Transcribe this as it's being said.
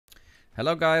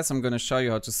Hello guys, I'm gonna show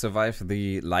you how to survive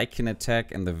the Lycan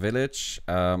attack in the village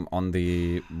on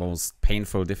the most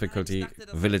painful difficulty,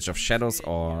 Village of Shadows,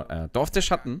 or Dorf der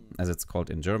Schatten, as it's called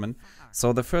in German.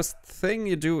 So the first thing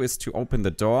you do is to open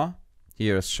the door,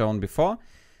 here as shown before,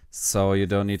 so you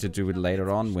don't need to do it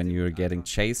later on when you're getting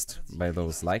chased by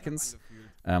those Lycans.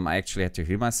 I actually had to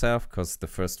heal myself, because the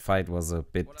first fight was a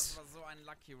bit,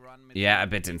 a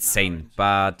bit insane,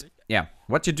 but yeah,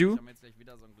 what you do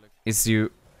is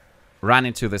you run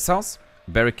into this house,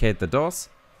 barricade the doors,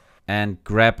 and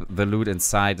grab the loot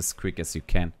inside as quick as you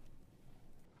can.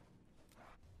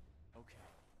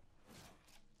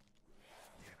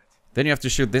 Then you have to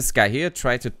shoot this guy here.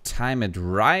 Try to time it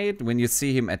right. When you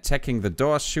see him attacking the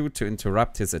door, shoot to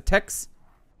interrupt his attacks.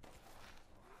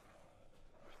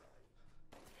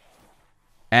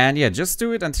 And yeah, just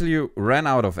do it until you run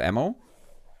out of ammo.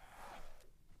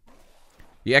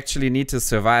 You actually need to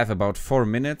survive about 4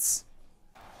 minutes.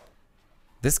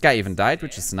 This guy even died,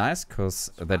 which is nice,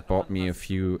 because that bought me a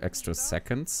few extra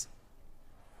seconds.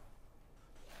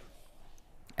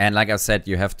 And like I said,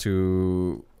 you have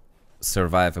to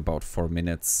survive about 4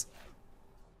 minutes.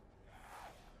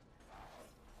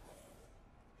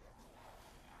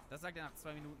 Das sagt er nach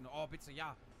 2 Minuten. Oh, bitte,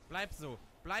 ja. Bleib so.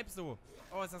 Bleib so.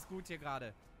 Oh, ist das gut hier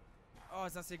gerade. Oh,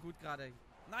 ist das hier gut gerade.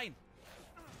 Nein.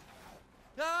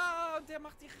 Ah, und der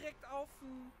macht direkt auf.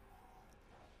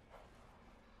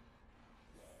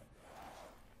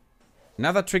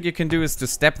 Another trick you can do is to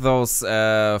step those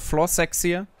floor sacks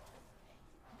here.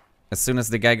 As soon as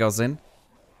the guy goes in,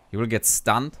 he will get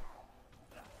stunned.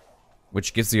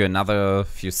 Which gives you another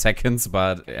few seconds,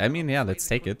 but I mean, yeah, let's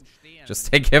take it.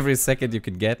 Just take every second you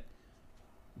can get.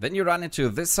 Then you run into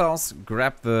this house,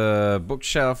 grab the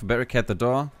bookshelf, barricade the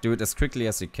door. Do it as quickly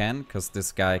as you can, because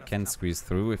this guy can squeeze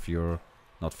through if you're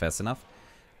not fast enough.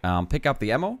 Pick up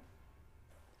the ammo.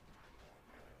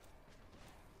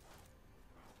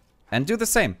 And do the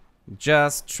same.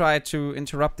 Just try to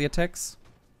interrupt the attacks.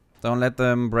 Don't let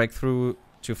them break through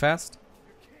too fast.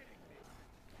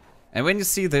 And when you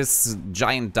see this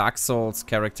giant Dark Souls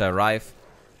character arrive,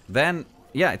 then,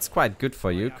 yeah, it's quite good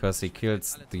for you, because he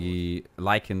kills the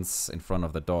Lycans in front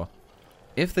of the door.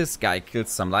 If this guy kills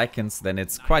some Lycans, then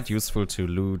it's quite useful to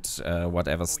loot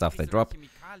whatever stuff they drop,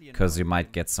 because you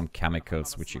might get some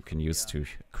chemicals which you can use to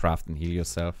craft and heal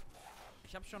yourself.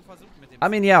 I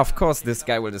mean, yeah, of course, this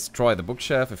guy will destroy the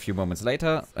bookshelf a few moments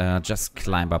later. Just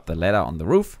climb up the ladder on the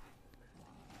roof.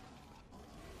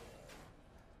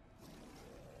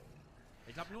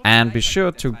 And be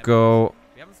sure to go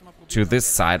to this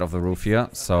side of the roof here,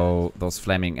 so those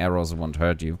flaming arrows won't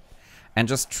hurt you. And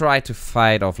just try to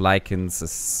fight off Lycans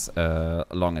as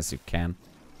long as you can.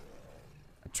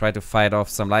 Try to fight off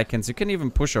some Lycans. You can even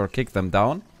push or kick them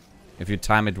down, if you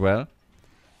time it well.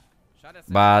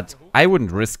 But I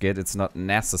wouldn't risk it, it's not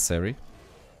necessary.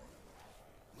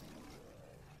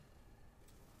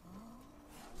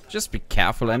 Just be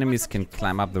careful, enemies can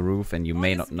climb up the roof and you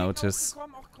may not notice.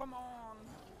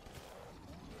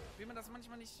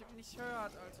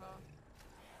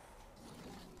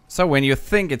 So when you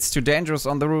think it's too dangerous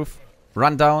on the roof,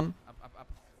 run down.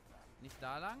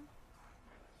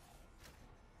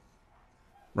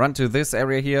 Run to this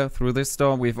area here, through this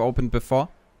door we've opened before.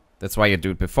 That's why you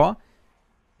do it before.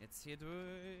 Hier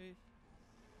durch.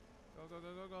 Go, go,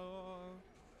 go, go, go.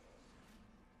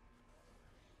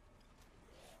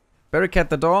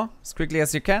 Barricade the door as quickly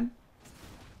as you can.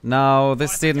 Now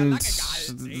this didn't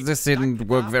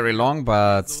work very long,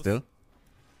 but still.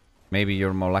 Maybe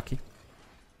you're more lucky.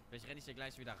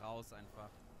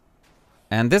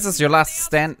 And this is your last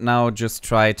stand. Now just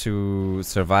try to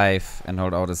survive and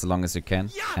hold out as long as you can.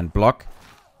 And block.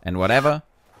 And whatever.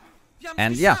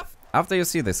 And yeah, after you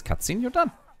see this cutscene, you're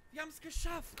done.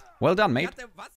 Well done, mate.